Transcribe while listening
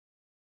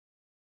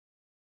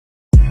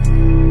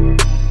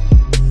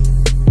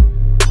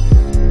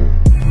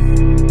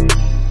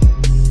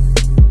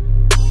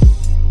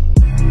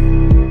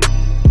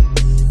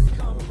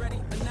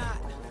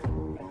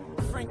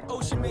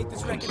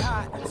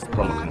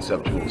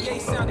conceptual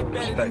perspective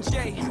these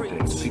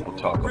days. People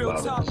talk about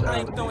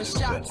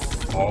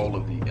obsessiveness and all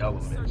of the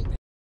elements.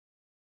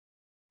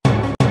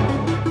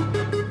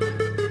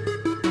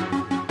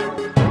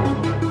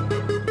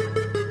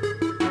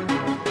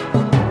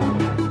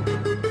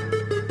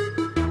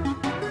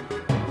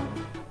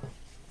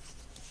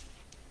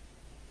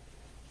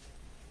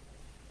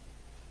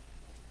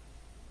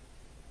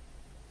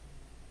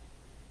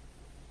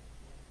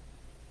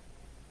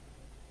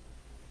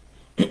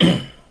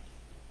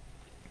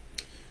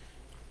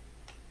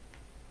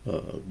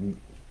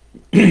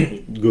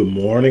 Good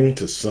morning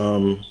to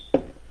some,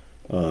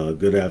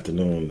 good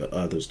afternoon to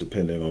others,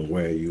 depending on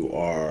where you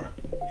are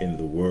in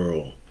the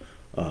world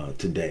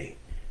today.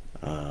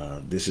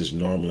 This is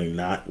normally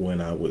not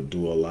when I would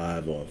do a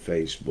live on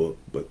Facebook,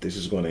 but this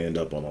is going to end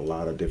up on a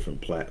lot of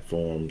different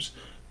platforms.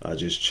 I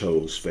just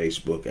chose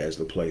Facebook as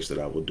the place that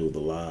I will do the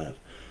live.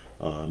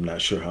 I'm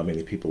not sure how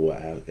many people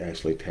will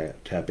actually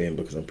tap in,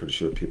 because I'm pretty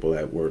sure people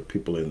at work,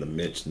 people in the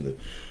midst and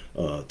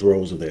the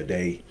throes of their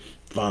day,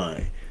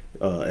 fine.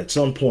 At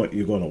some point,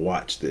 you're going to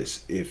watch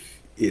this if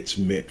it's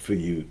meant for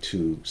you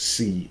to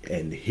see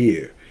and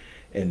hear.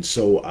 And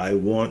so I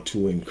want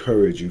to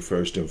encourage you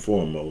first and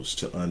foremost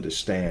to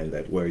understand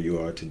that where you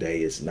are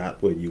today is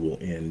not where you will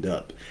end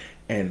up,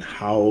 and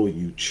how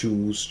you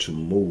choose to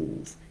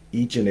move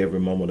each and every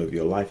moment of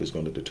your life is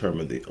going to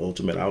determine the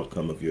ultimate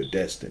outcome of your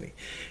destiny.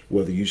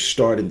 Whether you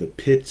start in the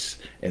pits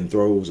and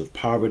throes of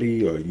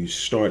poverty or you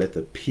start at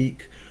the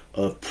peak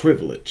of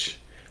privilege,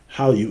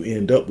 how you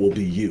end up will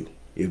be you.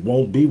 It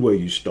won't be where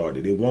you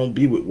started. It won't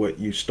be with what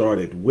you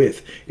started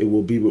with. It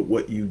will be with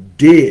what you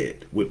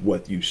did with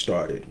what you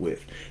started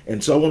with.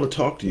 And so I want to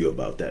talk to you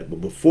about that. But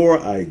before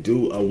I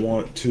do, I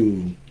want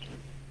to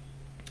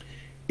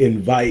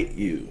invite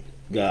you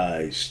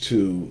guys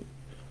to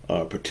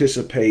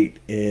participate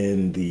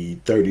in the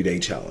 30-day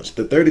challenge.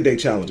 The 30-day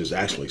challenge is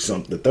actually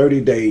something, the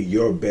 30-day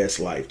Your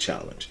Best Life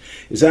challenge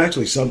is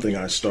actually something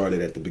I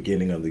started at the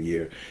beginning of the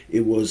year.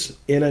 It was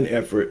in an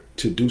effort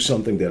to do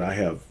something that I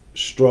have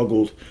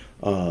struggled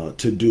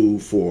to do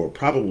for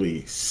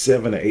probably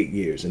 7 or 8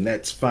 years, and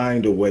that's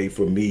find a way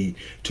for me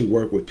to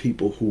work with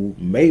people who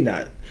may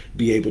not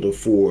be able to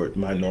afford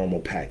my normal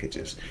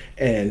packages,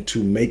 and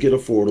to make it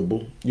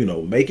affordable, you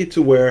know, make it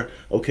to where,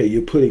 okay,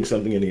 you're putting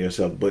something into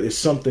yourself, but it's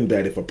something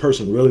that if a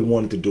person really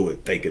wanted to do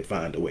it, they could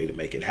find a way to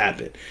make it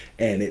happen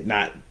and it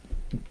not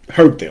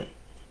hurt them.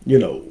 You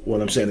know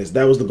what I'm saying is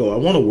that was the goal. I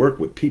want to work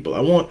with people.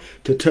 I want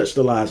to touch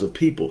the lives of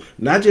people,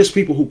 not just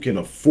people who can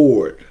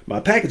afford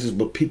my packages,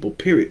 but people,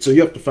 period. So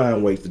you have to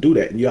find ways to do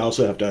that. And you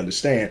also have to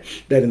understand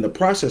that in the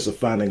process of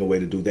finding a way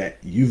to do that,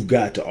 you've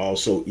got to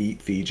also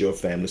eat, feed your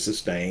family,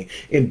 sustain,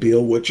 and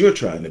build what you're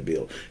trying to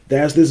build.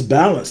 There's this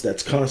balance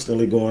that's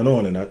constantly going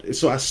on. And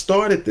so I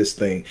started this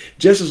thing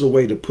just as a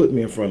way to put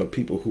me in front of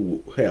people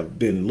who have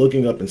been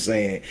looking up and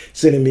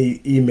sending me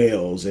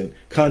emails and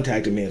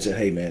contacting me and saying,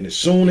 hey man, as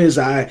soon as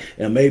I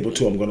am able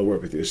to, I'm going to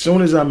work with you. As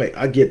soon as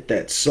I get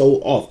that so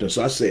often.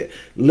 So I said,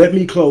 let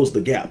me close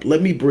the gap.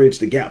 Let me bridge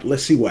the gap.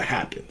 Let's see what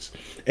happens.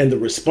 And the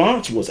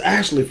response was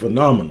actually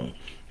phenomenal.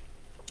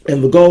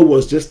 And the goal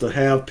was just to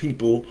have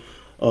people,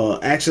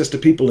 access to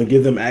people, and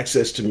give them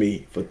access to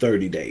me for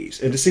 30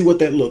 days. And to see what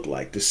that looked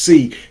like, to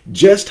see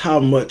just how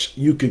much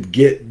you could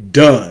get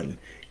done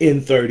in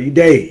 30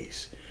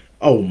 days.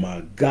 Oh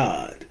my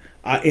God.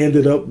 I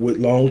ended up with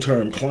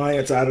long-term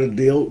clients out of the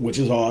deal, which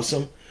is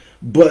awesome.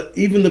 But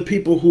even the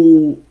people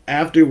who,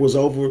 after it was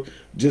over,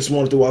 just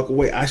wanted to walk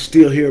away, I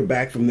still hear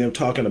back from them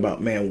talking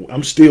about, man,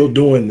 I'm still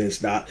doing this,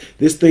 Doc.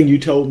 This thing you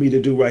told me to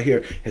do right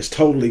here has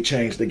totally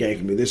changed the game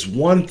for me. This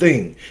one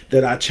thing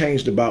that I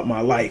changed about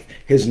my life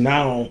has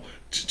now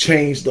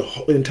changed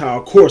the entire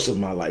course of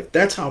my life.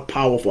 That's how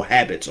powerful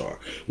habits are.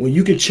 When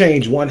you can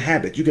change one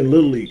habit, you can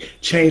literally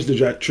change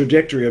the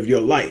trajectory of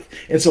your life.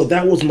 And so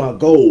that was my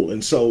goal.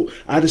 And so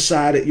I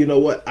decided, you know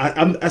what,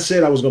 I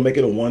said I was going to make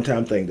it a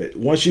one-time thing, that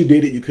once you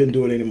did it, you couldn't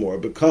do it anymore,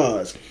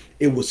 because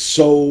it was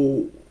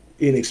so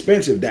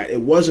inexpensive that it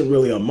wasn't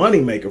really a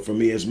money maker for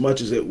me as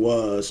much as it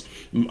was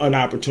an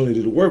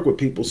opportunity to work with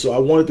people. So I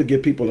wanted to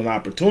give people an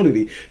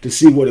opportunity to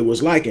see what it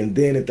was like, and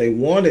then if they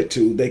wanted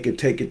to, they could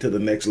take it to the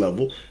next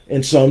level,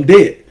 and some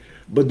did.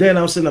 But then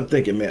I was sitting up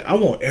thinking, man, I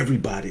want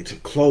everybody to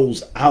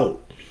close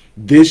out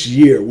this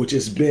year, which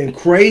has been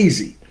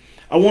crazy.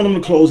 I want them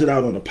to close it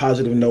out on a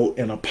positive note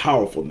and a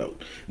powerful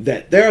note,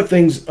 that there are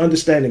things,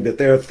 understanding that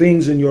there are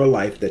things in your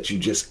life that you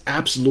just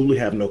absolutely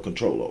have no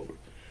control over.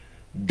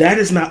 That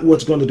is not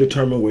what's going to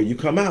determine where you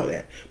come out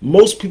at.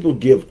 Most people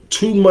give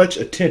too much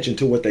attention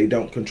to what they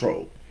don't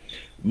control.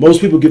 Most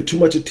people give too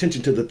much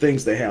attention to the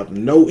things they have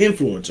no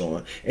influence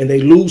on, and they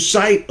lose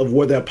sight of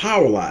where their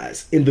power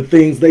lies in the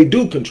things they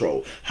do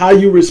control. How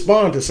you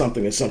respond to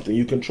something is something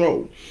you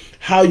control.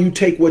 How you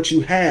take what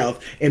you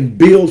have and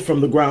build from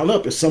the ground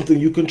up is something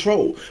you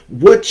control.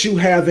 What you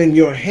have in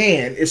your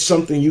hand is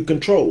something you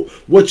control.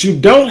 What you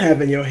don't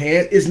have in your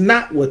hand is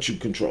not what you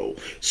control.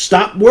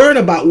 Stop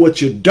worrying about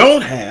what you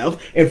don't have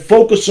and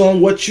focus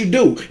on what you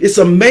do. It's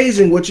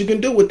amazing what you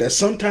can do with that.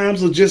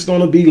 Sometimes it's just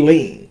going to be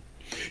lean.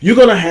 You're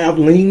going to have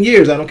lean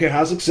years. I don't care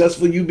how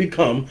successful you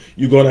become,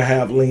 you're going to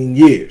have lean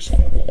years.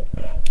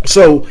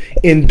 So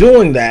in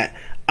doing that,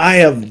 I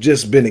have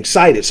just been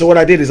excited. So what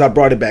I did is I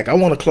brought it back. I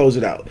want to close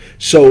it out.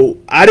 So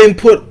I didn't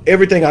put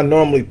everything I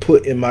normally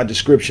put in my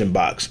description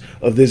box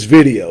of this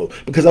video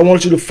because I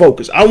want you to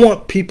focus. I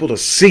want people to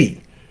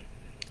see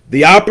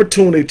the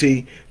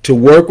opportunity to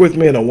work with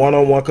me in a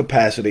one-on-one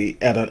capacity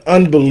at an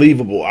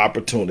unbelievable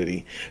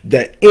opportunity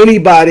that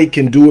anybody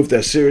can do if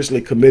they're seriously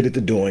committed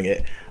to doing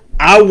it.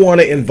 I want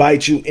to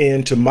invite you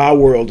into my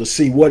world to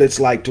see what it's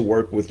like to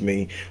work with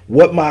me,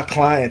 what my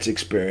clients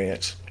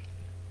experience.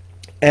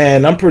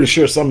 And I'm pretty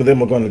sure some of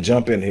them are going to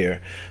jump in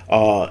here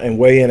and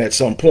weigh in at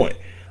some point.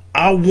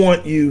 I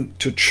want you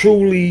to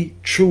truly,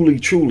 truly,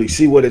 truly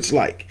see what it's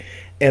like.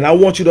 And I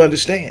want you to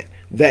understand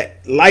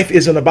that life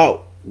isn't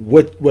about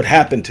what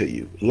happened to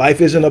you. Life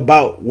isn't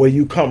about where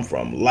you come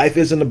from. Life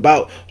isn't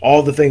about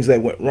all the things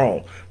that went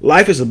wrong.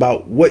 Life is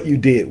about what you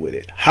did with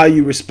it, how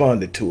you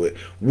responded to it.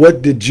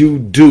 What did you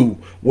do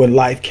when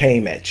life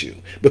came at you?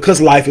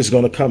 Because life is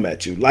going to come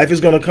at you. Life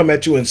is going to come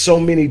at you in so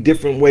many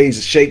different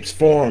ways, shapes,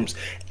 forms,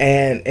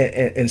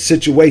 and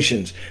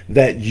situations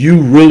that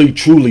you really,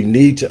 truly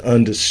need to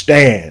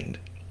understand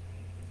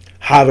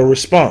how to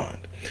respond.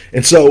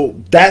 And so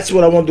that's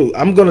what I want to do.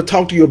 I'm going to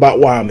talk to you about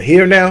why I'm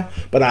here now,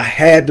 but I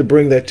had to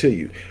bring that to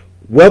you.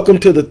 Welcome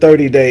to the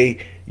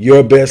 30-day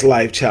Your Best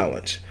Life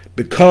Challenge.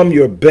 Become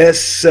your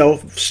best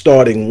self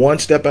starting one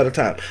step at a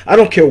time. I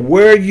don't care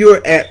where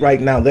you're at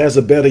right now. There's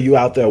a better you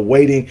out there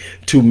waiting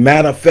to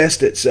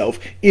manifest itself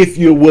if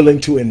you're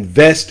willing to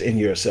invest in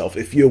yourself,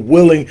 if you're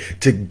willing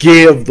to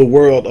give the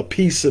world a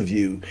piece of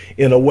you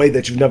in a way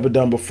that you've never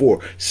done before.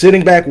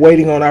 Sitting back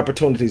waiting on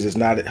opportunities is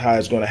not how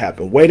it's going to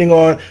happen. Waiting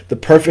on the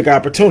perfect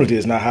opportunity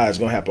is not how it's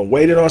going to happen.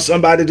 Waiting on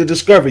somebody to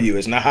discover you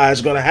is not how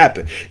it's going to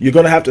happen. You're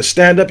going to have to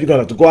stand up. You're going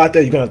to have to go out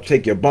there. You're going to have to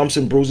take your bumps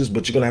and bruises,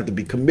 but you're going to have to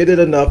be committed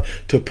enough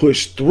to push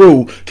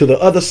through to the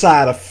other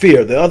side of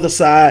fear, the other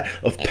side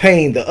of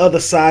pain, the other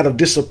side of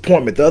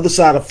disappointment, the other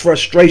side of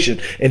frustration,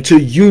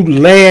 until you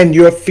land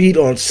your feet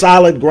on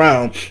solid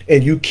ground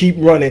and you keep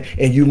running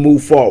and you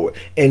move forward.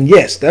 And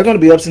yes, there are going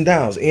to be ups and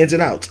downs, ins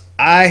and outs.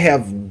 I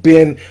have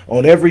been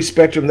on every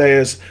spectrum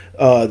there's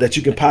that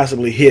you can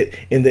possibly hit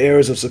in the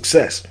areas of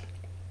success.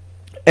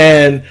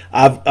 And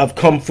I've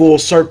come full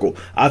circle.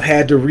 I've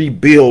had to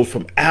rebuild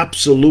from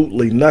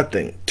absolutely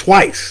nothing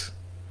twice.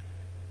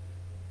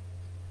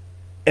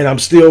 And I'm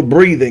still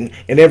breathing,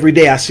 and every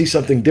day I see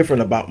something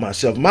different about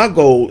myself. My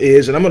goal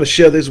is, and I'm going to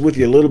share this with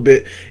you a little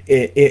bit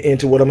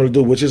into what I'm going to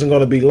do, which isn't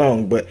going to be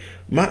long, but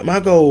my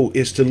goal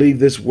is to leave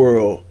this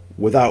world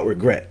without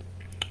regret.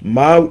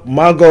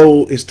 My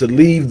goal is to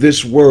leave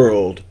this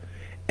world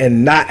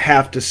and not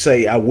have to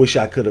say, I wish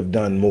I could have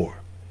done more.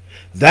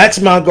 That's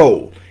my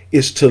goal,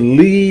 is to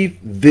leave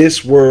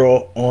this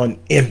world on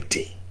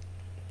empty.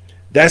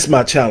 That's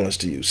my challenge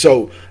to you.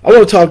 So I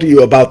want to talk to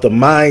you about the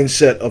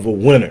mindset of a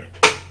winner.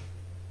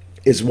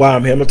 Is why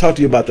I'm here. I'm going to talk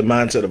to you about the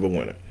mindset of a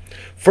winner.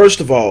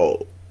 First of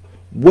all,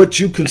 what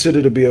you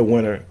consider to be a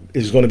winner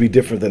is going to be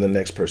different than the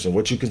next person.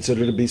 What you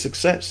consider to be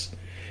success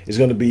is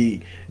going to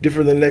be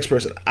different than the next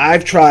person.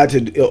 I've tried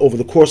to, over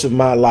the course of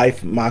my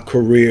life, my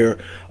career,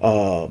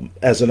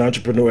 as an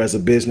entrepreneur, as a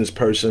business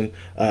person,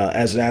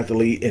 as an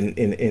athlete, in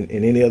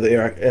any other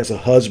area, as a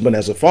husband,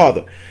 as a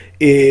father,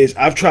 is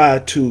I've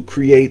tried to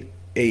create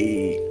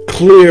a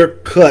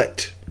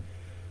clear-cut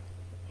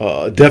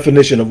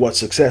definition of what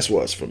success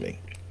was for me.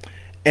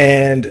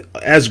 And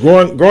as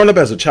growing up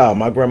as a child,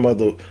 my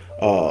grandmother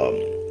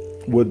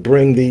would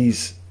bring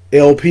these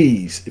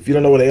LPs. If you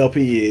don't know what an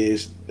LP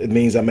is, it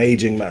means I'm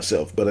aging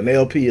myself. But an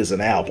LP is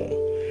an album.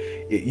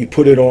 You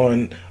put it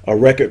on a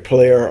record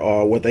player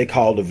or what they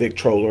call the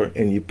Victrola,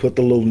 and you put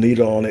the little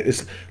needle on it.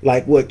 It's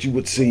like what you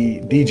would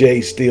see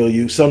DJs still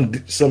use. Some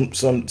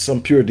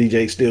pure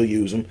DJs still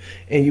use them.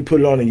 And you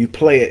put it on and you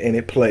play it, and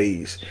it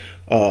plays.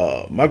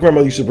 My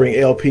grandmother used to bring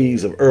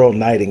LPs of Earl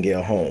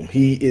Nightingale home.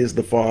 He is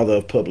the father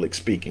of public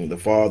speaking, the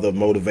father of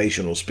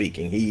motivational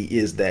speaking. He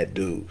is that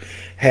dude.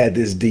 Had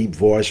this deep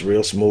voice,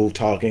 real smooth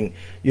talking,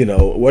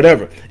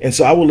 whatever. And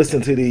so I would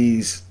listen to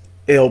these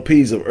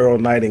LPs of Earl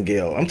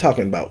Nightingale. I'm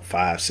talking about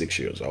 5-6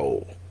 years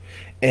old.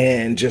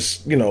 And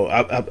just,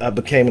 I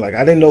became like,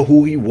 I didn't know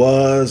who he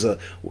was.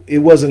 It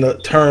wasn't a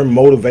term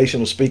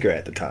motivational speaker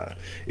at the time.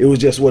 It was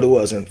just what it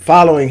was. And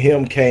following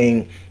him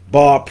came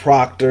Bob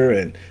Proctor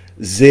and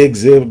Zig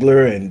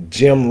Ziglar and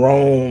Jim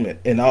Rohn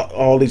and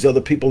all these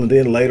other people. And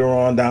then later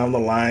on down the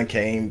line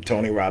came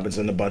Tony Robbins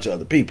and a bunch of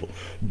other people.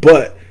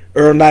 But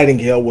Earl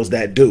Nightingale was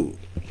that dude.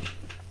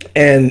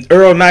 And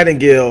Earl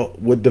Nightingale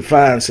would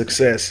define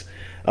success,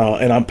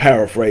 and I'm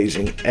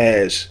paraphrasing,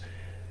 as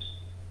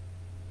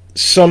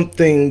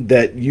something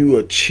that you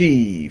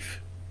achieve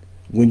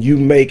when you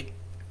make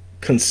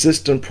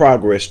consistent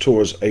progress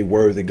towards a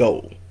worthy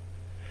goal.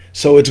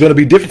 So it's going to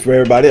be different for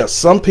everybody else.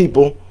 Some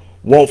people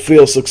won't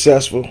feel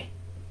successful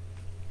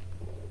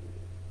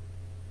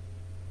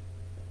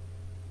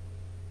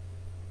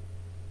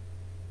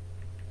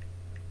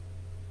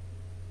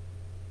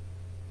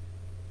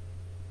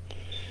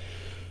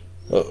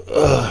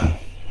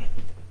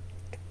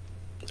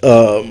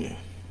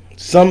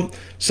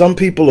Some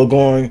people are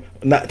going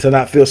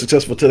not feel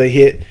successful till they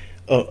hit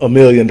 $1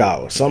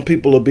 million. Some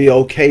people will be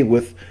okay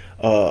with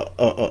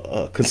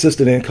a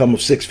consistent income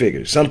of 6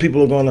 figures. Some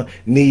people are going to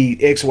need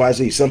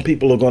XYZ. Some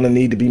people are going to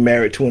need to be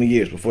married 20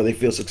 years before they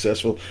feel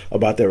successful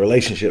about their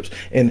relationships.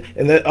 And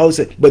that, I always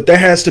say, but there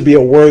has to be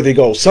a worthy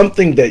goal,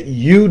 something that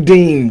you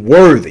deem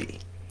worthy.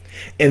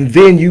 And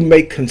then you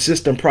make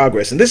consistent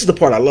progress. And this is the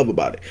part I love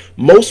about it.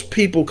 Most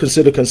people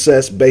consider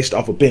success based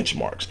off of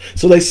benchmarks.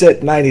 So they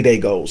set 90-day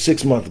goals,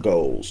 6-month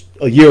goals,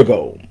 a year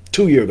goal,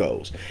 2-year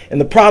goals.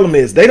 And the problem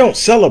is they don't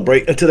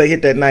celebrate until they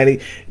hit that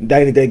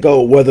 90-day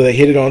goal, whether they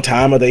hit it on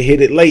time or they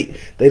hit it late.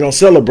 They don't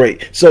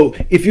celebrate. So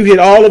if you hit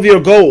all of your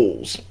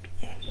goals,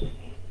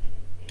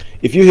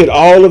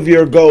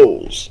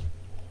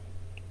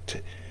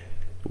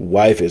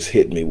 wife has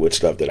hit me with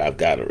stuff that I've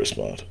got to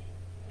respond to.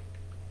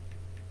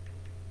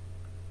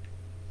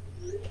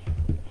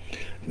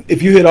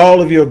 If you hit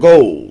all of your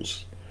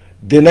goals,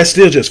 then that's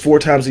still just 4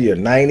 times a year,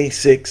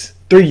 96,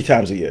 3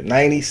 times a year,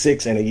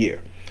 96 in a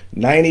year,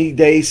 90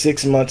 days,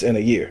 6 months, and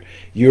a year.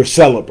 You're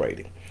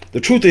celebrating. The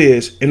truth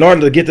is, in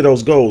order to get to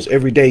those goals,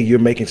 every day you're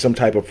making some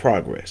type of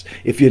progress.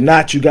 If you're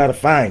not, you got to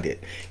find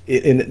it.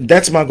 And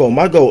that's my goal.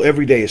 My goal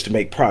every day is to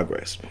make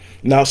progress.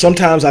 Now,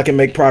 sometimes I can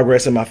make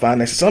progress in my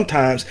finances.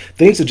 Sometimes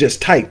things are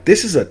just tight.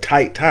 This is a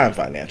tight time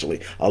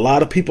financially. A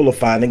lot of people are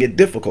finding it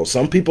difficult.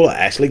 Some people are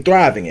actually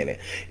thriving in it.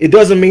 It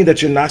doesn't mean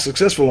that you're not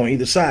successful on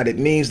either side. It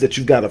means that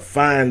you've got to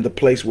find the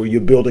place where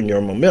you're building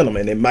your momentum.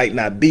 And it might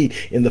not be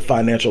in the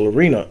financial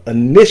arena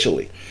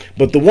initially.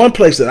 But the one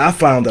place that I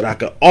found that I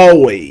could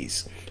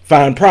always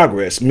find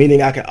progress,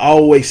 meaning I can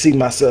always see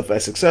myself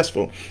as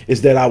successful,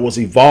 is that I was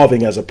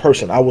evolving as a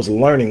person. I was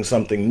learning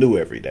something new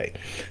every day.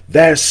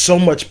 There's so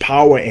much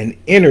power and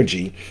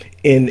energy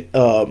in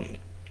the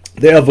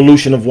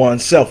evolution of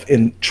oneself,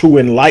 in true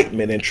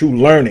enlightenment and true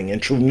learning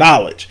and true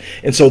knowledge.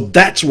 And so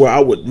that's where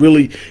I would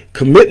really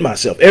commit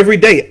myself. Every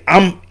day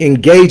I'm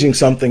engaging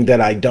something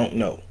that I don't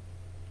know.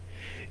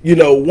 You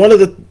know, one of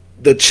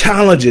the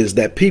challenges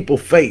that people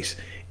face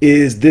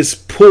is this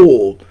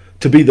pull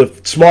to be the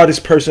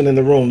smartest person in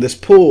the room, this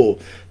pull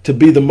to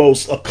be the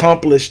most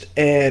accomplished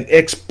and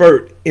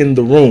expert in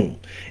the room.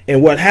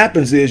 And what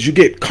happens is you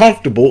get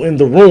comfortable in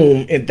the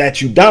room and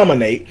that you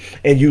dominate,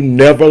 and you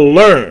never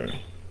learn.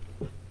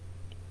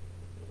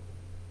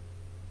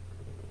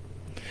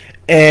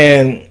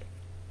 And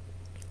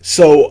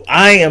so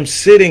I am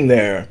sitting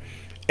there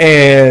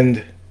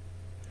and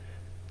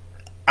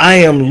I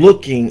am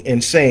looking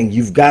and saying,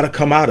 you've got to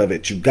come out of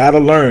it. You've got to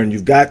learn.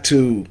 You've got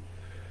to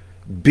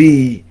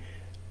be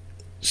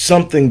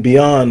something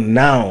beyond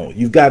now.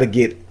 You've got to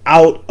get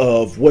out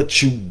of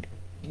what you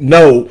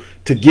know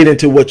to get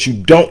into what you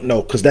don't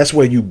know, because that's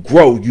where you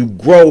grow. You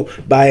grow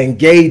by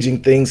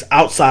engaging things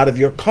outside of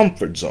your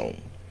comfort zone.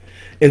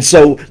 And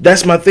so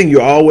that's my thing.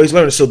 You're always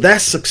learning. So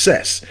that's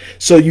success.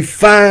 So you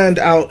find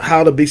out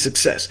how to be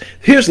success.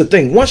 Here's the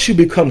thing. Once you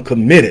become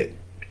committed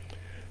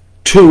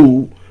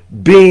to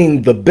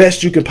being the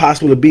best you can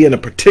possibly be in a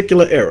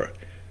particular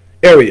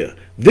area,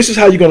 this is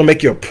how you're going to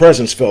make your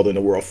presence felt in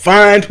the world.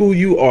 Find who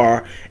you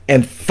are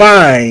and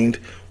find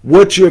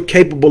what you're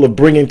capable of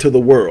bringing to the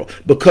world,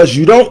 because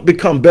you don't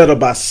become better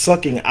by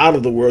sucking out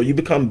of the world. You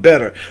become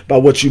better by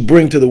what you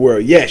bring to the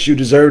world. Yes, you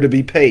deserve to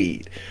be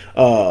paid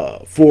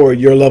for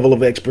your level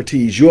of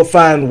expertise. You'll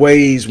find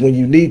ways when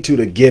you need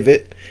to give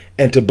it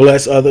and to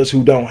bless others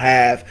who don't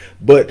have.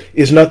 But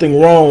there's nothing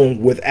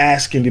wrong with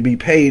asking to be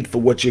paid for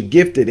what you're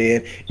gifted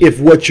in if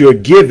what you're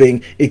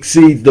giving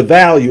exceeds the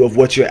value of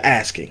what you're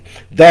asking.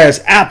 There's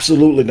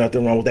absolutely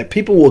nothing wrong with that.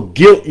 People will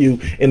guilt you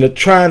into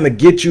trying to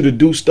get you to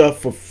do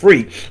stuff for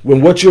free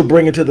when what you're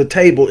bringing to the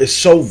table is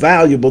so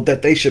valuable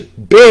that they should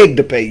beg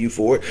to pay you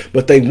for it,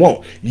 but they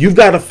won't. You've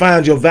got to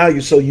find your value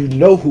so you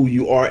know who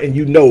you are, and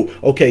you know,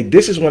 okay,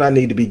 this is when I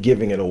need to be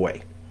giving it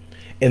away.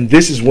 And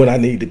this is when I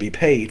need to be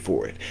paid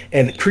for it,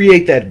 and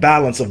create that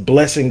balance of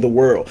blessing the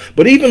world.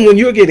 But even when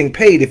you're getting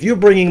paid, if you're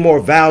bringing more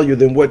value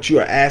than what you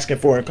are asking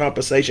for in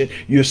compensation,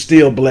 you're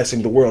still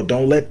blessing the world.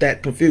 Don't let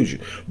that confuse you.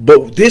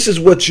 But this is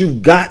what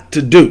you've got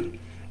to do.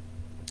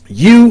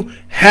 You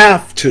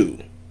have to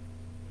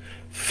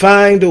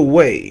find a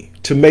way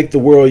to make the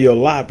world your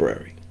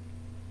library.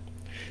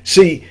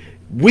 See,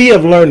 we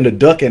have learned to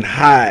duck and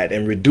hide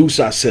and reduce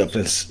ourselves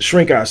and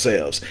shrink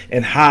ourselves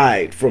and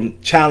hide from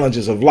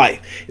challenges of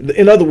life.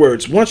 In other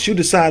words, once you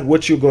decide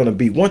what you're going to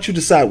be, once you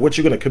decide what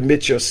you're going to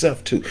commit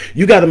yourself to,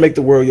 you got to make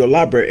the world your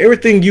library.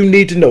 Everything you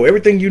need to know,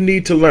 everything you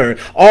need to learn,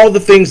 all the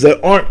things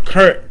that aren't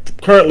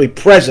currently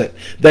present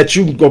that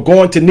you are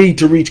going to need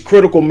to reach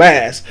critical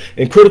mass.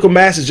 And critical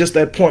mass is just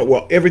that point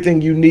where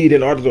everything you need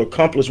in order to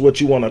accomplish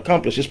what you want to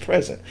accomplish is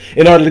present.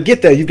 In order to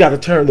get there, you've got to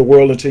turn the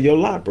world into your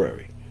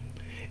library.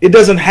 It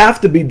doesn't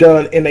have to be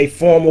done in a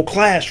formal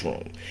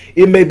classroom.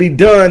 It may be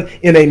done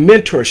in a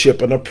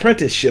mentorship, an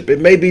apprenticeship. It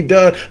may be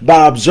done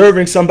by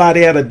observing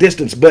somebody at a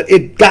distance, but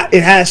it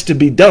has to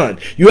be done.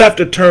 You have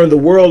to turn the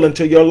world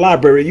into your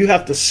library. You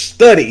have to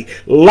study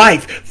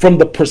life from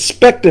the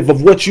perspective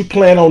of what you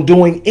plan on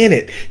doing in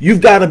it.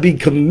 You've got to be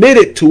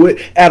committed to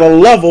it at a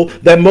level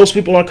that most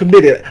people aren't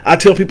committed. I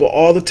tell people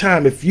all the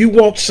time, if you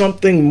want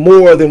something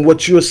more than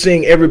what you're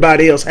seeing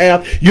everybody else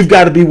have, you've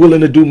got to be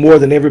willing to do more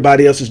than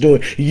everybody else is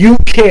doing. You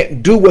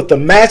can't do what the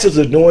masses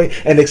are doing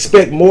and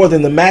expect more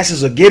than the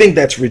masses are getting.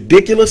 That's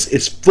ridiculous.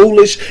 It's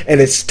foolish,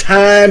 and it's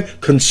time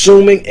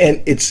consuming,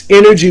 and it's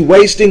energy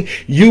wasting.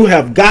 You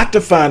have got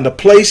to find a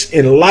place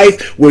in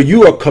life where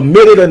you are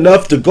committed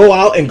enough to go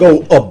out and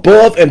go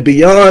above and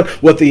beyond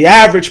what the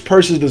average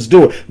person is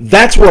doing.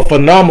 That's where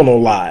phenomenal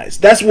lies.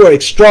 That's where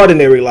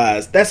extraordinary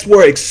lies. That's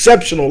where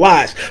exceptional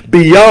lies,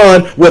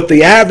 beyond what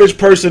the average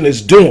person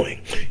is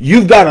doing.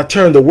 You've got to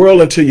turn the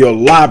world into your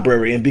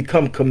library and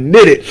become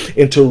committed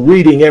into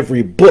reading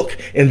every book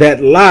in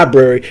that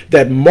library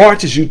that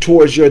marches you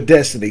towards your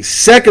destiny.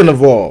 Second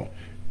of all,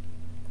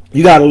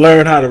 you got to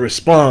learn how to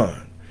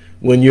respond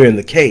when you're in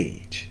the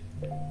cage.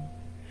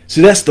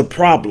 See, that's the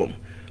problem.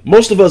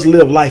 Most of us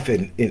live life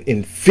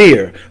in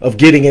fear of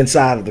getting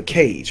inside of the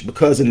cage,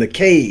 because in the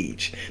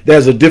cage,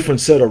 there's a different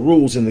set of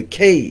rules. In the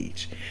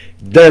cage,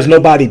 there's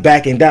nobody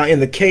backing down. In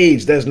the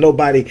cage, there's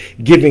nobody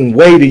giving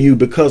way to you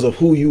because of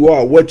who you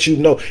are, what you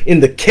know. In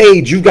the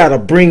cage, you got to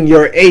bring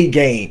your A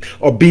game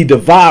or be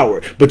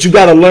devoured. But you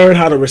got to learn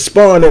how to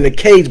respond in the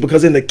cage,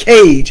 because in the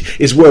cage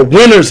is where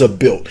winners are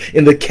built.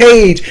 In the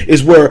cage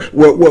is where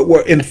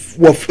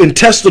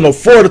intestinal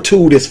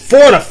fortitude is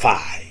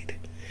fortified.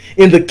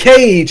 In the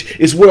cage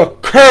is where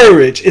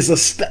courage is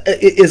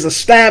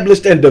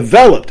established and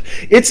developed.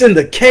 It's in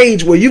the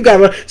cage where you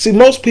gotta see.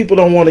 Most people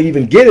don't want to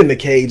even get in the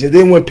cage, and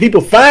then when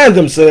people find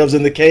themselves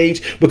in the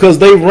cage because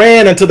they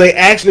ran until they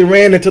actually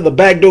ran into the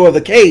back door of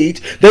the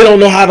cage, they don't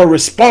know how to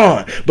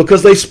respond,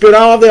 because they spent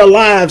all their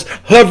lives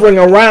hovering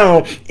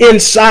around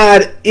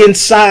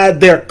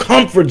inside their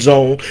comfort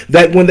zone.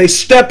 That when they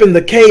step in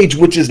the cage,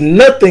 which is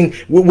nothing,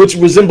 which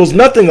resembles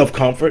nothing of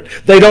comfort,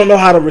 they don't know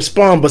how to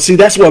respond. But see,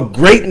 that's where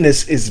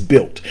greatness is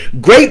built.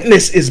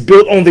 Greatness is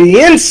built on the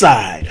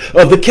inside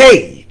of the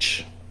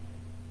cage.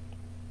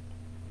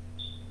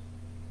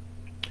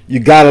 You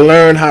got to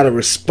learn how to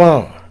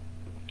respond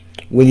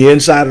when you're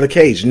inside of the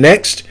cage.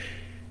 Next,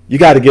 you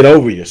got to get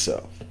over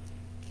yourself.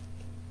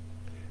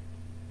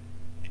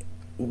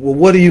 Well,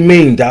 what do you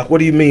mean, Doc? What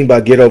do you mean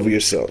by get over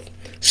yourself?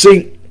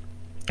 See,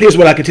 here's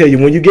what I can tell you.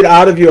 When you get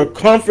out of your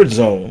comfort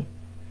zone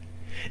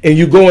and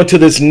you go into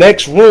this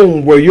next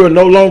room where you're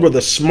no longer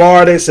the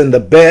smartest and the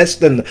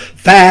best and the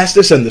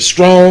fastest and the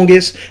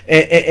strongest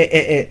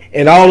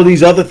and all of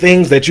these other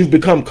things that you've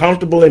become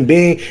comfortable in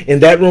being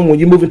in that room, when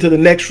you move into the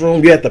next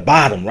room, you're at the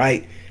bottom,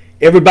 right?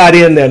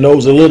 Everybody in there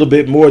knows a little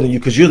bit more than you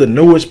because you're the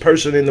newest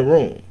person in the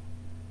room.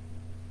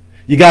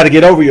 You got to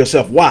get over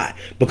yourself. Why?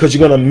 Because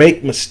you're going to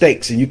make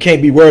mistakes, and you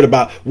can't be worried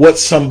about what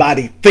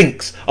somebody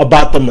thinks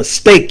about the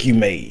mistake you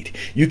made.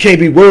 You can't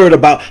be worried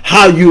about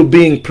how you're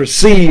being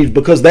perceived,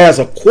 because there's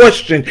a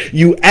question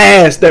you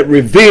ask that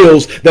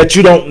reveals that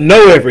you don't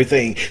know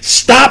everything.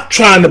 Stop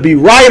trying to be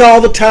right all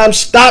the time.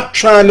 Stop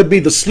trying to be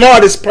the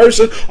smartest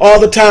person all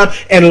the time,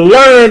 and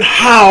learn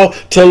how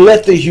to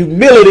let the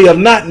humility of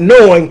not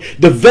knowing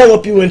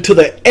develop you into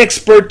the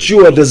expert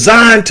you are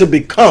designed to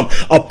become.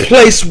 A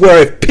place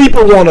where if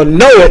people want to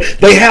know it,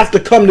 they have to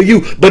come to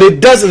you. But it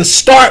doesn't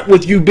start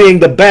with you being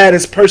the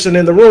baddest person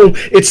in the room.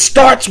 It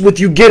starts with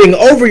you getting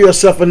over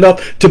yourself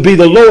enough to be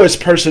the lowest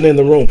person in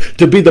the room,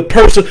 to be the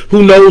person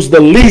who knows the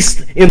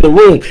least in the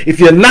room. If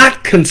you're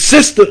not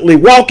consistently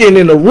walking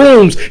in the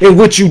rooms in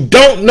which you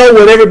don't know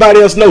what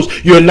everybody else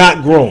knows, you're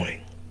not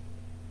growing.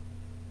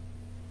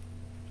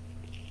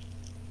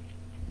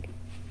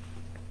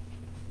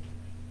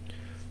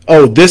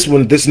 Oh, this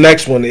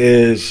next one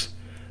is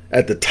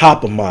at the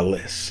top of my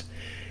list.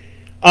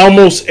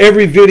 Almost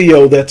every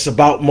video that's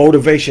about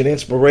motivation,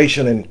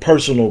 inspiration, and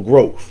personal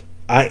growth,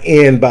 I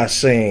end by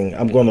saying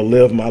I'm going to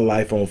live my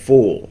life on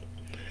full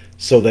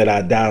so that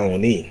I die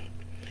on E.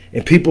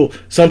 And people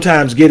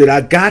sometimes get it.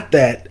 I got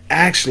that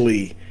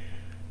actually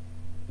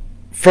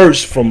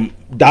first from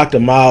Dr.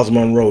 Miles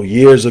Monroe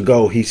years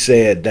ago. He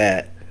said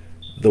that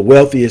the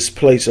wealthiest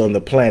place on the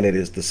planet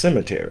is the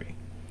cemetery.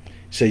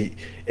 So,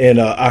 and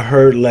I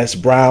heard Les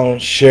Brown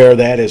share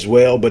that as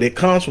well, but it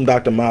comes from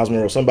Dr. Miles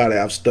Monroe, somebody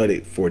I've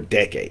studied for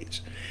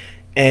decades.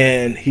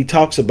 And he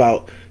talks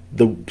about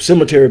the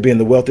cemetery being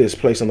the wealthiest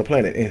place on the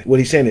planet. And what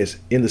he's saying is,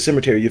 in the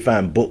cemetery, you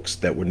find books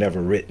that were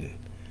never written,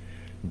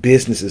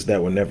 businesses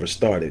that were never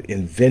started,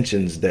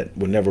 inventions that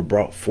were never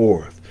brought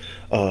forth,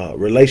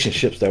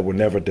 relationships that were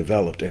never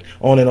developed, and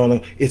on and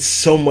on. It's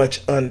so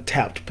much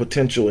untapped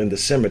potential in the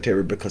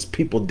cemetery because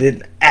people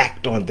didn't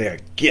act on their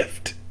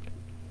gift.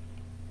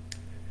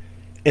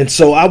 And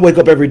so I wake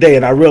up every day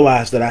and I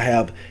realize that I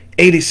have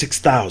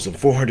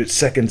 86,400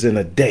 seconds in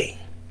a day.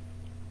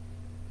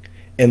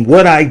 And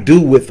what I do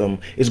with them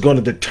is going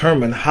to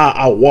determine how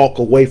I walk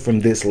away from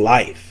this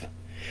life.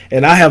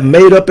 And I have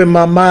made up in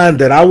my mind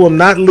that I will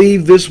not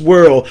leave this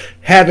world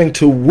having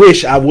to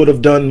wish I would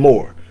have done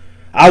more.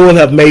 I will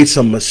have made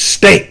some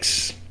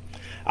mistakes.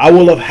 I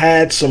will have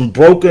had some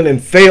broken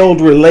and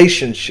failed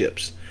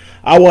relationships.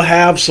 I will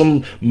have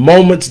some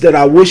moments that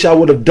I wish I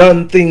would have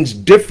done things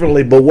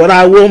differently. But what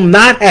I will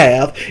not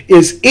have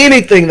is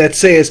anything that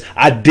says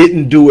I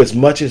didn't do as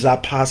much as I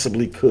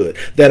possibly could.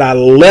 That I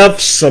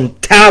left some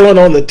talent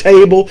on the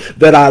table.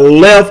 That I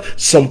left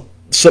some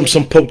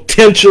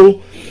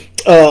potential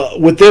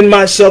within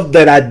myself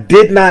that I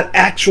did not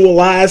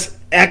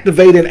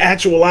activate and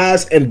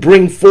actualize and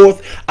bring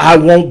forth. I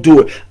won't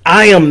do it.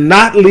 I am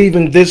not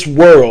leaving this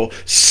world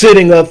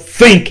sitting up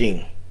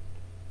thinking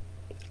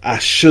I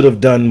should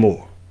have done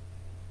more.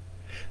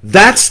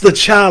 That's the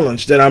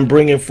challenge that I'm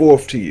bringing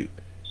forth to you.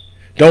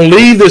 Don't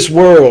leave this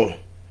world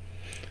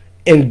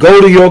and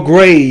go to your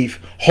grave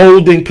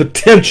holding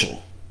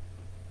potential.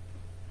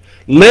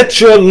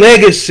 Let your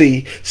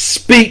legacy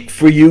speak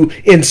for you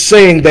in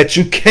saying that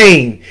you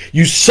came,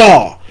 you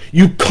saw,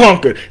 you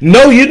conquered.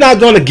 No, you're not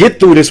going to get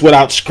through this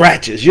without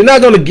scratches. You're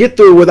not going to get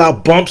through it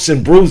without bumps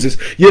and bruises.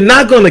 You're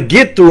not going to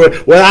get through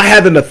it without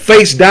having to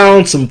face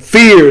down some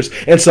fears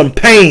and some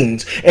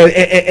pains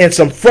and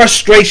some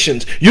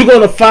frustrations. You're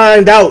going to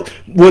find out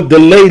what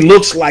delay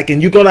looks like,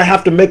 and you're going to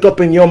have to make up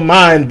in your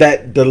mind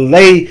that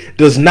delay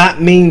does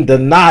not mean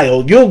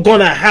denial. You're going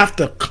to have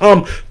to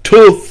come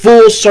to a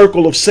full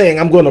circle of saying,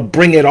 I'm going to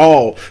bring it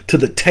all to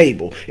the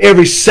table.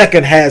 Every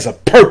second has a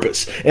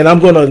purpose, and I'm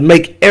going to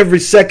make every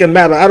second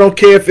matter. I don't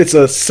care if it's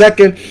a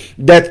second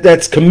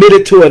that's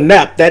committed to a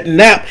nap. That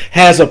nap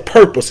has a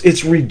purpose.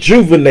 It's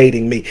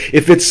rejuvenating me.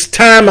 If it's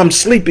time I'm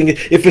sleeping,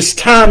 if it's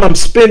time I'm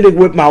spending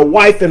with my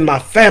wife and my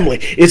family,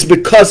 it's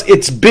because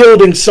it's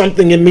building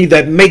something in me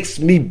that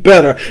makes me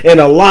better and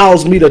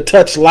allows me to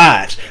touch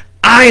lives.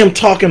 I am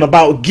talking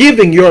about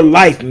giving your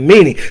life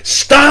meaning.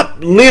 Stop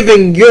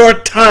living your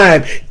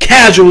time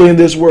casually in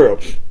this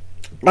world.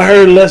 I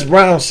heard Les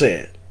Brown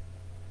said,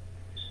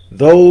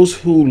 those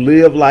who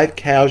live life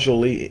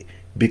casually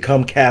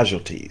become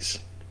casualties.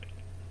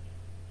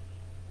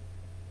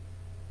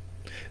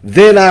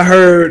 Then I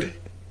heard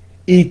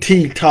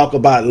E.T. talk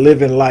about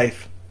living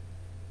life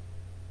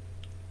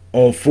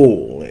on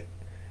full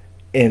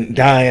and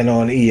dying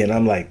on E. And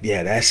I'm like,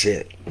 yeah, that's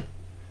it.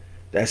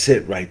 That's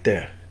it right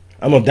there.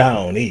 I'm going to die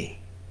on E.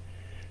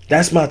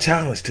 That's my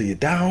challenge to you.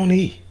 Die on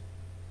E.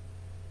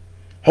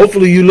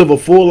 Hopefully you live a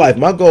full life.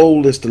 My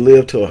goal is to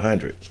live to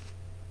 100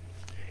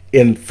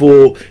 in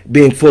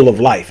being full of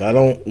life. I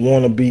don't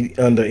want to be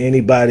under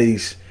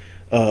anybody's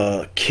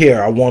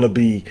care. I want to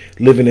be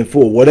living in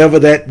full. Whatever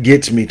that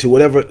gets me to,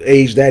 whatever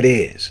age that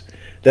is.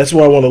 That's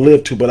where I want to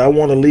live to. But I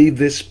want to leave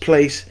this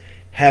place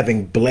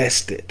having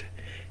blessed it.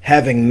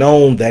 Having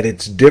known that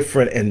it's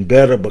different and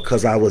better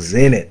because I was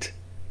in it.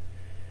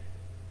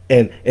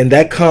 And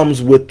that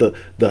comes with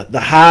the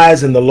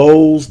highs and the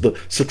lows, the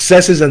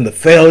successes and the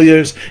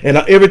failures, and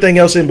everything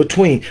else in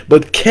between.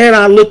 But can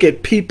I look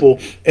at people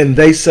and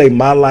they say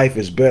my life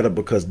is better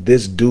because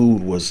this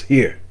dude was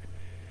here?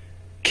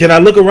 Can I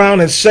look around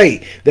and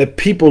say that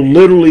people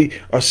literally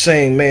are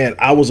saying, man,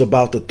 I was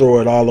about to throw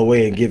it all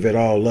away and give it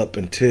all up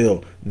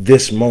until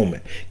this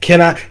moment?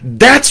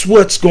 That's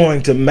what's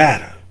going to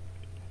matter.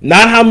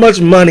 Not how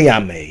much money I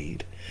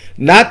made.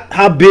 Not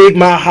how big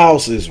my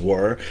houses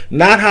were,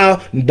 not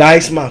how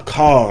nice my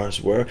cars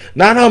were,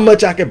 not how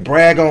much I could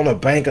brag on a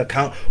bank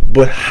account,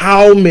 but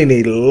how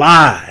many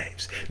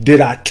lives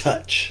did I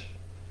touch?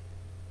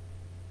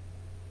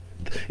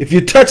 If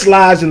you touch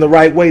lives in the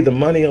right way, the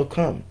money will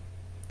come.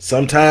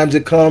 Sometimes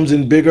it comes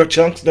in bigger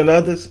chunks than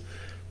others,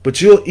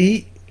 but you'll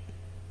eat.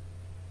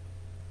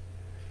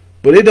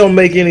 But it don't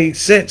make any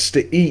sense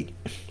to eat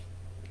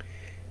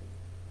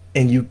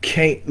and you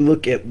can't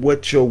look at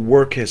what your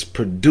work has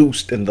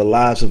produced in the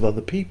lives of other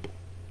people.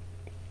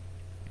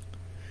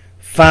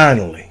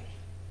 Finally,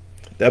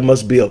 there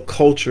must be a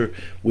culture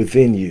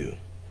within you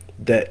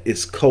that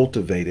is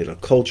cultivated, a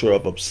culture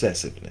of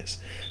obsessiveness.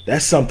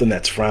 That's something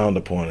that's frowned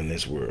upon in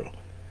this world.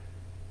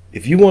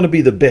 If you want to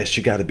be the best,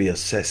 you got to be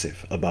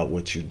obsessive about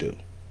what you do.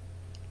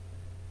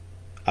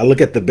 I look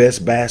at the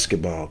best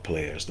basketball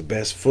players, the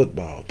best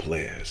football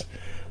players,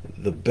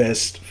 the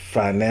best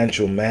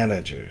financial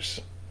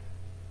managers.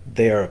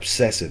 They are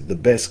obsessive. The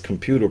best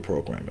computer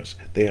programmers,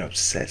 they are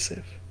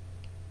obsessive.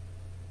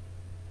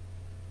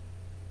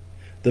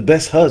 The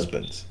best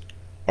husbands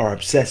are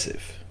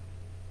obsessive.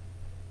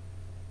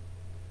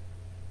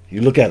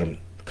 You look at them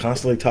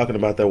constantly talking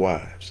about their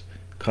wives,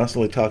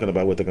 constantly talking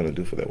about what they're going to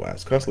do for their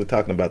wives, constantly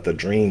talking about the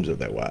dreams of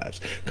their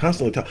wives,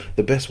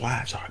 the best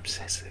wives are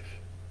obsessive.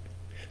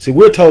 See,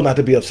 we're told not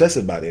to be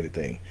obsessive about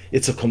anything.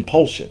 It's a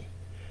compulsion.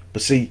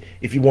 But see,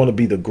 if you want to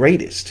be the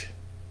greatest,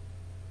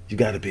 you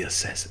got to be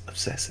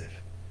obsessive.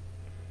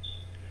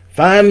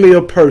 Find me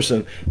a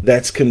person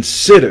that's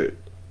considered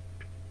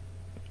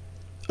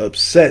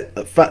upset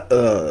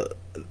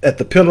at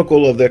the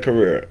pinnacle of their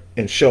career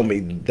and show me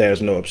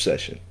there's no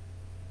obsession.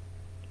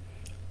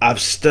 I've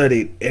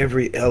studied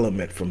every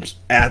element from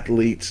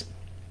athletes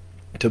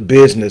to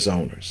business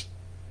owners.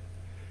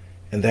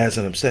 and there's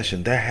an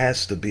obsession, there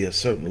has to be a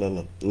certain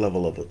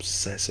level of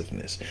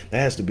obsessiveness.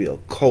 There has to be a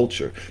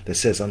culture that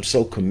says, I'm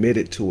so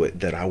committed to it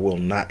that I will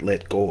not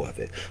let go of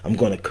it. I'm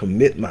going to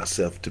commit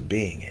myself to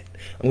being it.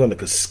 I'm going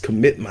to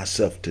commit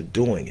myself to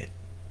doing it.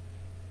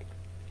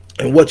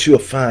 And what you'll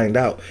find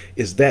out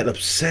is that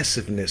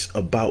obsessiveness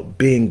about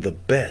being the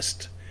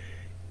best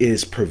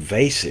is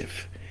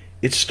pervasive.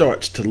 It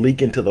starts to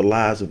leak into the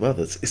lives of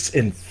others. It's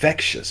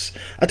infectious.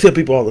 I tell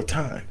people all the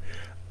time,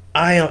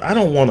 I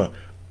don't want to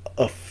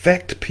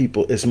affect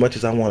people as much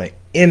as I want to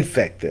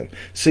infect them.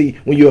 See,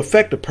 when you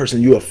affect a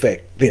person, you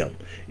affect them.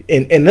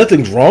 And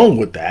nothing's wrong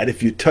with that.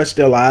 If you touch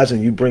their lives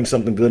and you bring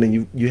something good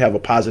and you have a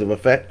positive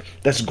effect,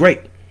 that's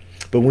great.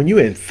 But when you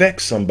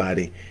infect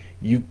somebody,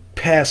 you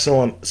pass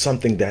on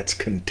something that's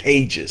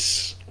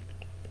contagious.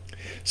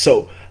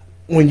 So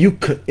when you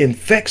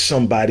infect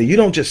somebody, you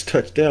don't just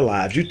touch their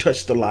lives, you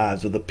touch the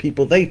lives of the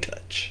people they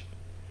touch.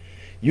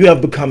 You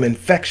have become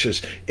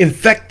infectious.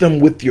 Infect them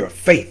with your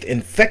faith.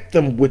 Infect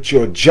them with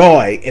your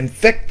joy.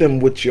 Infect them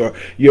with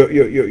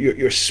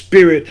your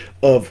spirit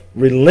of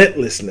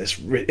relentlessness.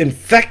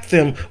 Infect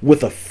them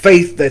with a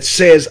faith that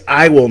says,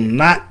 I will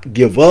not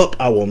give up.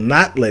 I will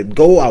not let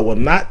go. I will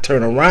not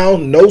turn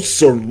around. No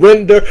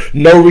surrender.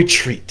 No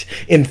retreat.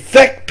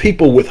 Infect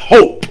people with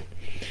hope.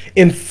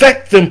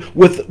 Infect them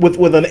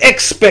with an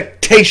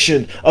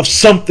expectation of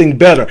something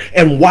better,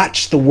 and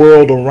watch the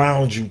world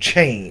around you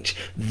change.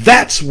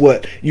 That's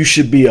what you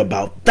should be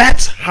about.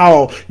 That's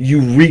how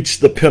you reach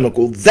the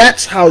pinnacle.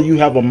 That's how you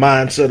have a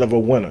mindset of a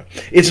winner.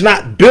 It's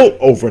not built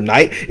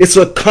overnight. It's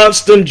a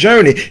constant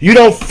journey. You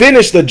don't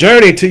finish the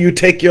journey till you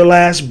take your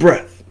last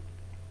breath.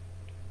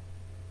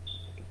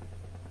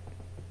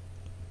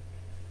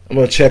 I'm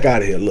going to check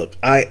out of here. Look,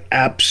 I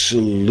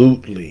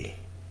absolutely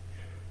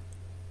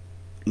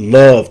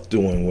love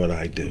doing what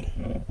I do.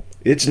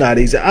 It's not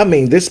easy. I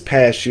mean, this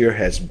past year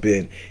has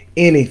been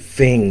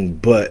anything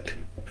but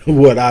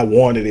what I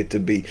wanted it to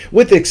be,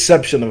 with the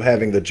exception of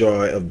having the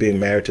joy of being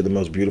married to the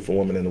most beautiful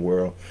woman in the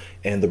world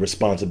and the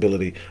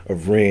responsibility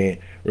of rearing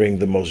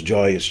the most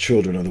joyous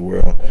children of the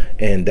world.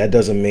 And that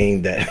doesn't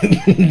mean that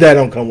that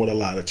don't come with a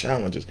lot of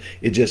challenges.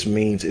 It just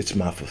means it's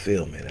my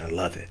fulfillment. I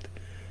love it.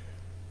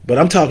 But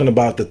I'm talking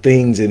about the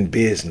things in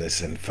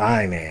business and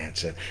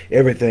finance and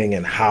everything,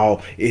 and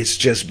how it's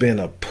just been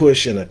a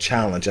push and a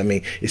challenge. I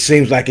mean, it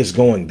seems like it's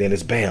going, then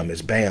it's bam,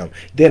 it's bam.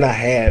 Then I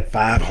had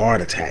 5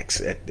 heart attacks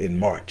in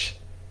March.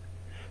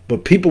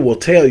 But people will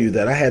tell you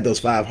that I had those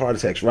 5 heart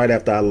attacks right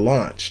after I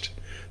launched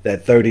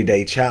that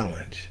 30-day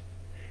challenge.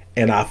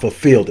 And I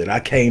fulfilled it.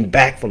 I came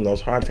back from those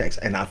heart attacks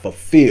and I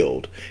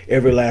fulfilled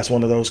every last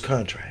one of those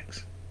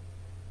contracts.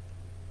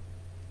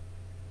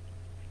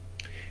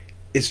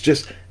 It's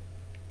just,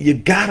 you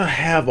gotta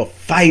have a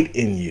fight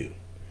in you.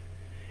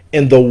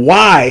 And the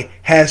why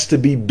has to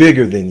be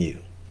bigger than you.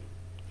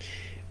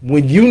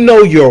 When you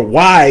know your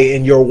why,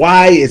 and your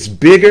why is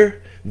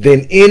bigger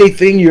than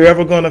anything you're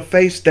ever gonna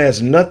face,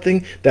 there's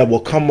nothing that will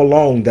come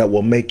along that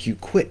will make you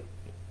quit.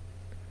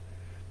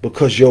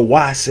 Because your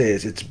why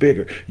says it's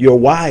bigger. Your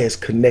why is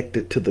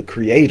connected to the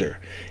Creator.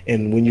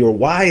 And when your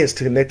why is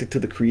connected to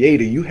the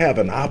Creator, you have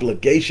an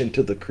obligation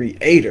to the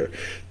Creator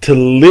to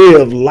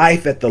live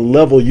life at the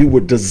level you were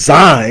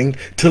designed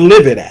to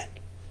live it at.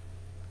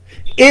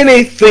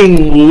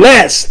 Anything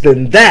less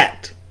than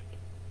that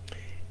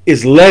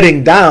is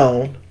letting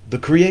down the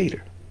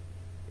Creator.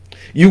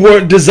 You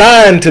weren't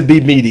designed to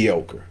be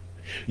mediocre.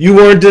 You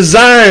weren't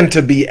designed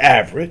to be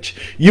average.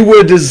 You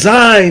were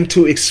designed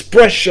to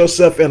express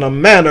yourself in a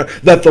manner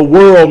that the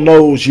world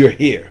knows you're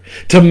here.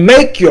 To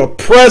make your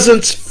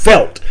presence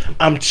felt.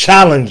 I'm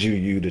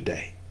challenging you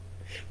today.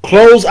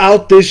 Close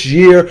out this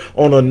year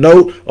on a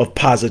note of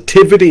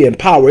positivity and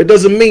power. It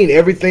doesn't mean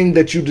everything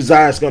that you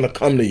desire is going to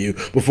come to you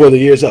before the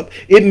year's up.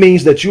 It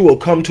means that you will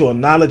come to a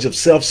knowledge of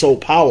self so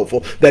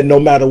powerful that no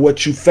matter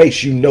what you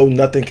face, you know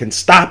nothing can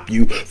stop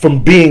you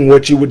from being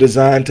what you were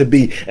designed to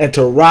be, and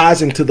to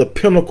rising to the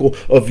pinnacle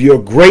of your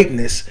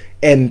greatness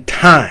and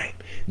time.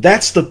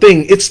 That's the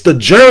thing. It's the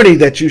journey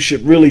that you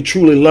should really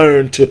truly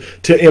learn to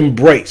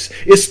embrace.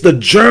 It's the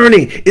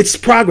journey. It's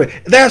progress.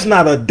 There's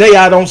not a day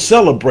I don't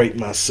celebrate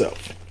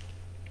myself.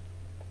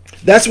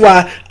 That's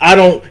why I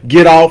don't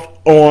get off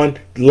on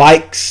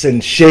likes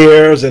and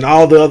shares and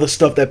all the other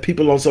stuff that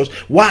people on social.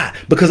 Why?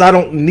 Because I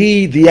don't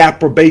need the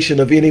approbation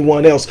of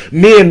anyone else.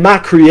 Me and my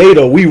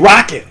Creator, we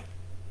rocking.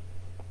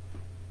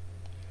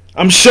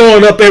 I'm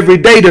showing up every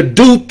day to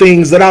do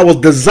things that I was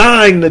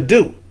designed to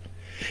do.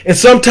 And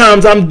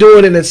sometimes I'm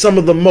doing it in some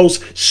of the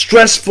most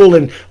stressful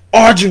and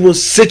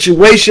arduous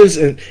situations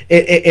and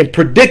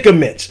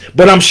predicaments.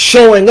 But I'm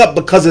showing up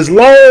because as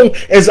long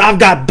as I've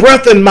got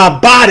breath in my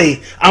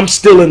body, I'm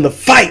still in the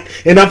fight.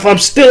 And if I'm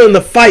still in the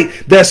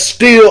fight, there's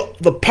still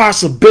the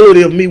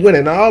possibility of me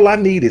winning. All I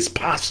need is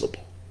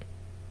possible.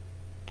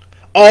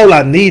 All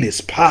I need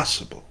is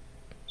possible.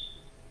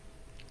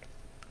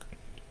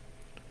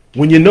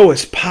 When you know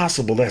it's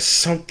possible, there's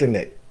something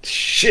that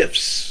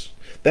shifts.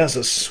 There's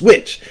a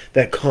switch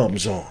that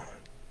comes on.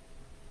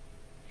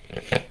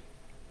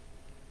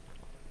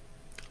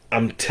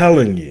 I'm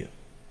telling you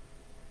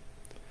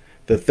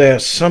that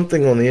there's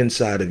something on the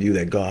inside of you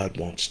that God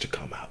wants to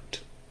come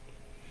out.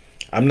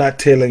 I'm not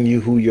telling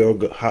you who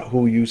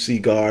you see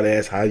God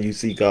as, how you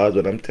see God,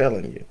 but I'm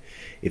telling you,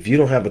 if you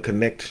don't have a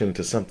connection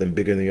to something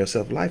bigger than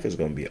yourself, life is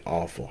going to be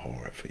awful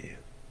hard for you.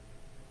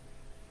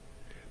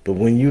 But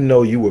when you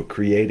know you were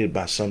created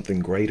by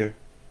something greater,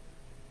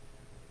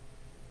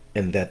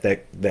 and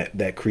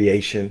that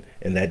creation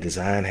and that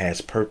design has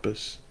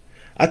purpose,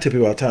 I tell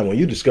people all the time, when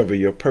you discover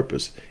your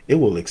purpose, it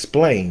will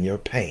explain your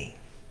pain.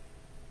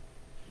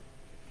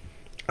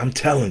 I'm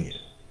telling you.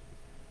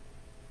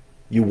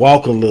 You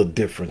walk a little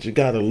different. You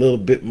got a little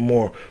bit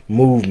more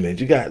movement.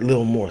 You got a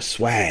little more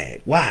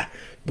swag. Why?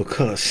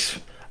 Because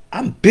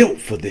I'm built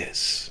for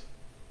this.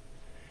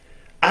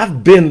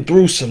 I've been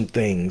through some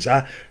things.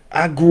 I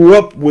grew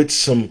up with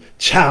some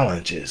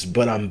challenges,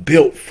 but I'm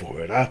built for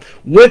it. I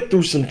went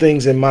through some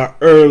things in my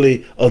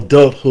early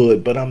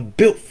adulthood, but I'm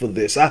built for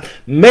this. I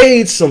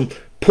made some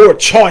poor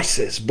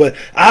choices, but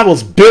I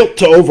was built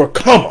to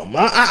overcome them.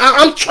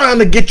 I'm trying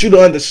to get you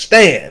to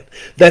understand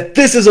that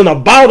this isn't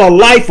about a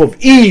life of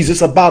ease.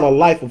 It's about a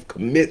life of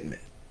commitment.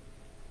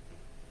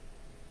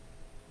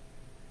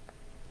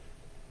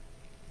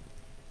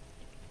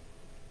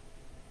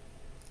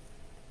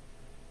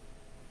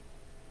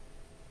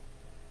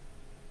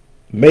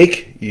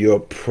 Make your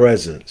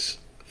presence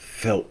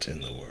felt in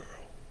the world.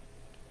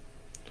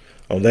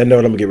 On that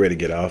note, I'm going to get ready to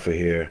get off of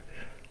here.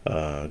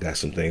 Got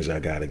some things I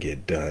got to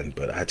get done,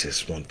 but I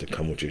just wanted to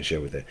come with you and share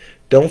with that.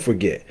 Don't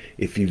forget,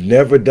 if you've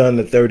never done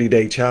the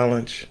 30-day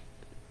challenge,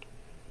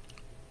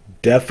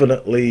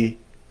 definitely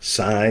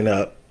sign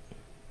up.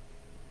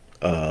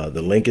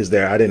 The link is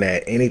there. I didn't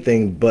add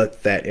anything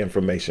but that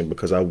information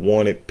because I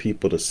wanted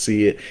people to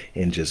see it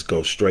and just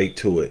go straight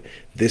to it.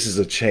 This is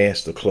a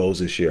chance to close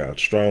this year out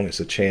strong. It's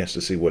a chance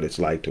to see what it's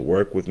like to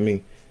work with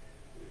me.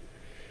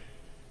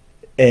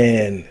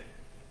 And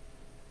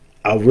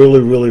I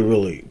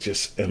really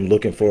just am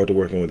looking forward to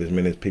working with as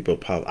many people as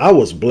possible. I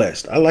was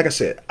blessed. Like I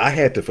said, I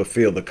had to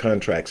fulfill the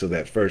contracts of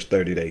that first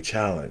 30-day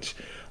challenge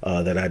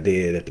that I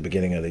did at the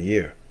beginning of the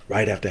year,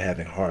 right after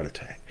having a heart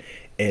attack.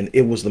 And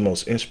it was the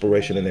most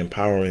inspirational and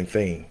empowering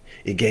thing.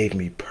 It gave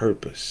me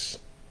purpose.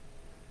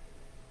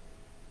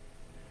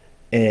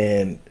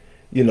 And,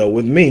 you know,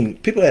 with me,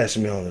 people ask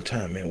me all the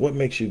time, man, what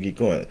makes you keep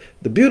going?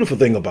 The beautiful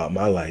thing about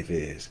my life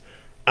is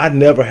I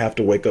never have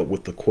to wake up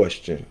with the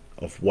question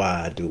of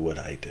why I do what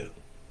I do.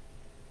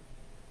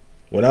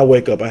 When I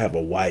wake up, I have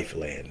a wife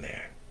laying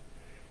there.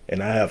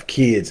 And I have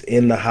kids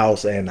in the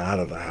house and out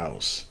of the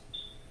house.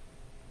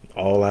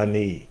 All I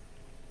need.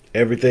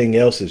 Everything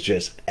else is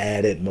just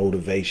added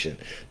motivation.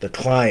 The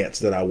clients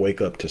that I wake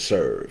up to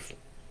serve,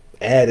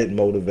 added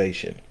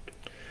motivation.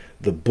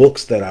 The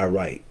books that I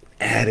write,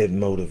 added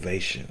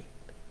motivation.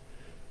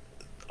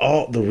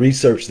 All the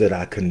research that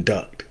I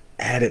conduct,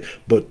 added.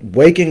 But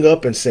waking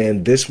up and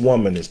saying this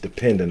woman is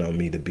dependent on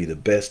me to be the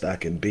best I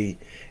can be,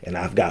 and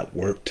I've got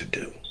work to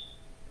do.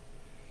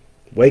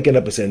 Waking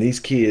up and saying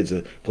these kids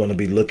are going to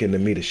be looking to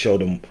me to show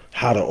them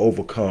how to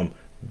overcome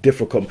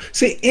difficult.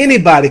 See,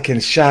 anybody can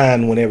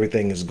shine when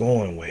everything is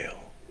going well.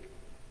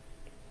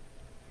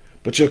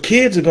 But your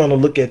kids are going to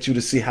look at you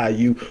to see how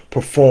you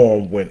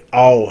perform when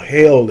all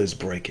hell is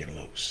breaking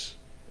loose.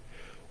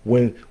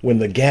 When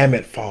the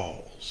gamut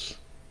falls.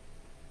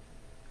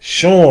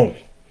 Show them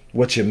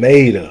what you're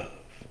made of.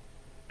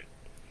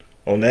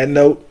 On that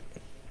note,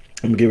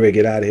 I'm going to get ready to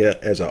get out of here.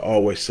 As I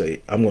always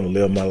say, I'm going to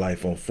live my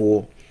life on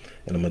full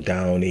and I'm going to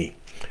down E.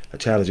 I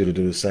challenge you to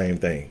do the same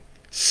thing.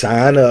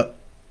 Sign up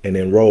and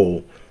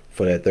enroll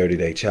for that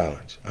 30-day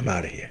challenge. I'm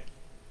out of here.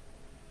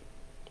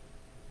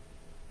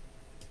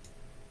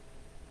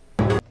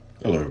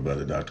 Hello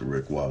everybody, Dr.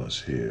 Rick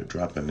Wallace here,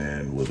 dropping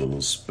in with a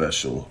little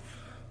special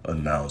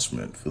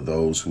announcement. For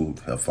those who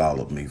have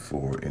followed me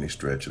for any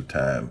stretch of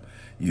time,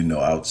 you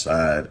know,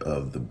 outside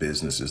of the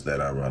businesses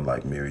that I run,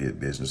 like Myriad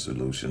Business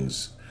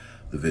Solutions,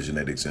 the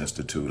Visionetics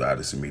Institute,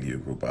 Odyssey Media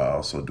Group, I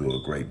also do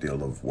a great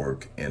deal of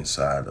work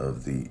inside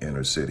of the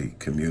inner city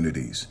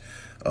communities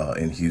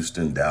in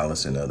Houston,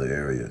 Dallas, and other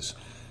areas.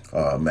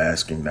 I'm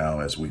asking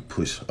now, as we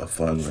push a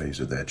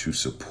fundraiser, that you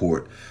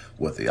support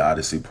what the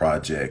Odyssey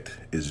Project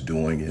is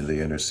doing in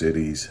the inner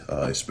cities,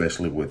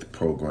 especially with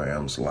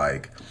programs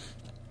like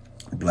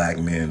Black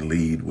Men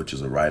Lead, which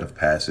is a rite of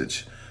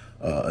passage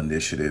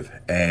initiative,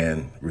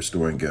 and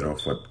Restoring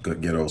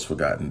Ghetto's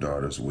Forgotten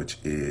Daughters, which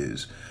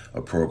is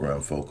a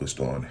program focused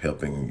on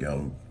helping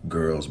young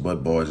girls,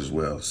 but boys as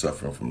well,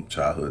 suffering from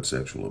childhood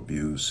sexual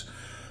abuse,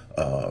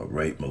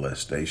 rape,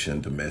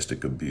 molestation,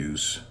 domestic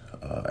abuse,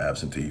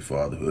 absentee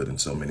fatherhood, and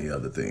so many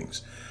other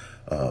things.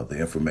 The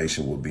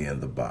information will be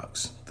in the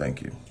box.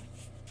 Thank you.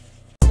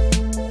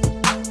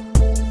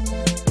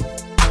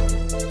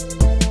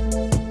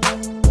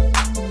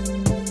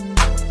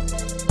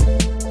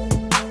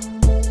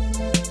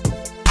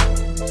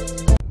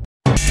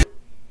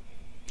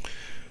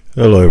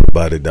 Hello,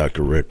 everybody.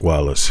 Dr. Rick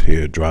Wallace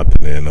here,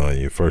 dropping in on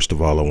you. First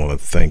of all, I want to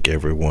thank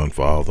everyone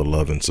for all the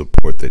love and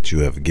support that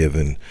you have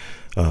given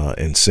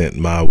and sent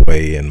my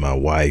way and my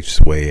wife's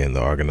way and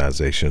the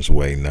organization's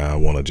way. Now, I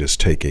want to just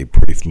take a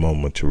brief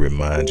moment to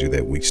remind you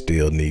that we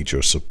still need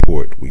your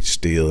support. We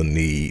still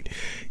need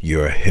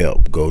your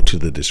help. Go to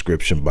the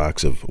description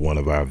box of one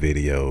of our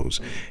videos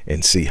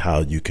and see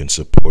how you can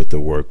support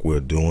the work we're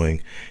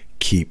doing.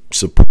 Keep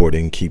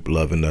supporting, keep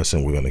loving us,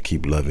 and we're going to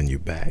keep loving you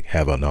back.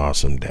 Have an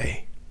awesome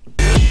day.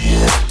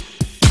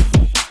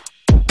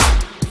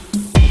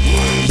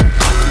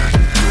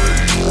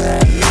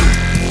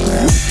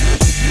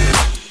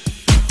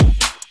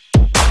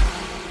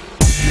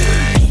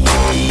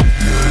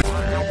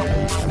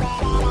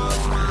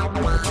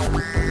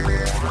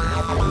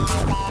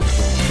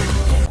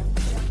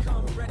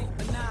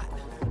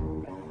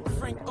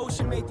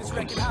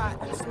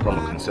 From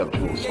a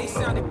conceptual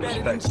perspective,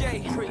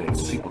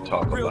 people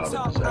talk about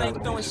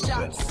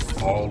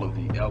obsessiveness, all of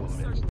the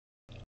elements